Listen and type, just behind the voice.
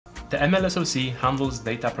The MLSoC handles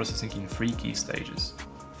data processing in three key stages.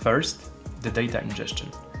 First, the data ingestion,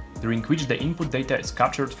 during which the input data is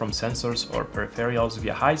captured from sensors or peripherals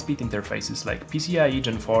via high-speed interfaces like PCIe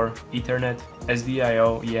Gen 4, Ethernet,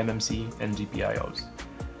 SDIO, eMMC, and GPIOs.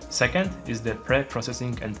 Second is the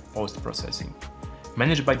pre-processing and post-processing,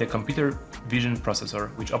 managed by the computer vision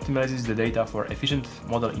processor, which optimizes the data for efficient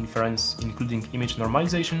model inference, including image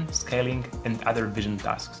normalization, scaling, and other vision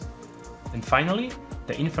tasks. And finally,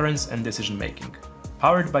 the inference and decision-making,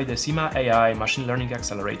 powered by the SiMa.ai machine learning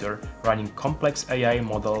accelerator running complex AI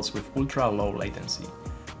models with ultra-low latency.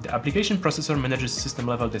 The application processor manages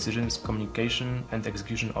system-level decisions, communication, and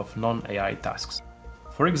execution of non-AI tasks.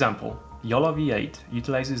 For example, YOLO V8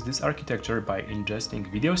 utilizes this architecture by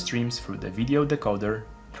ingesting video streams through the video decoder,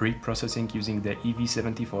 pre-processing using the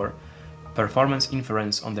EV74, performance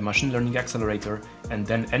inference on the machine learning accelerator, and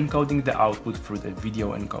then encoding the output through the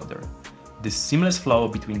video encoder. This seamless flow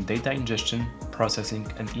between data ingestion,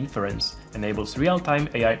 processing, and inference enables real-time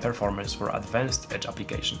AI performance for advanced edge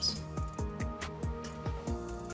applications.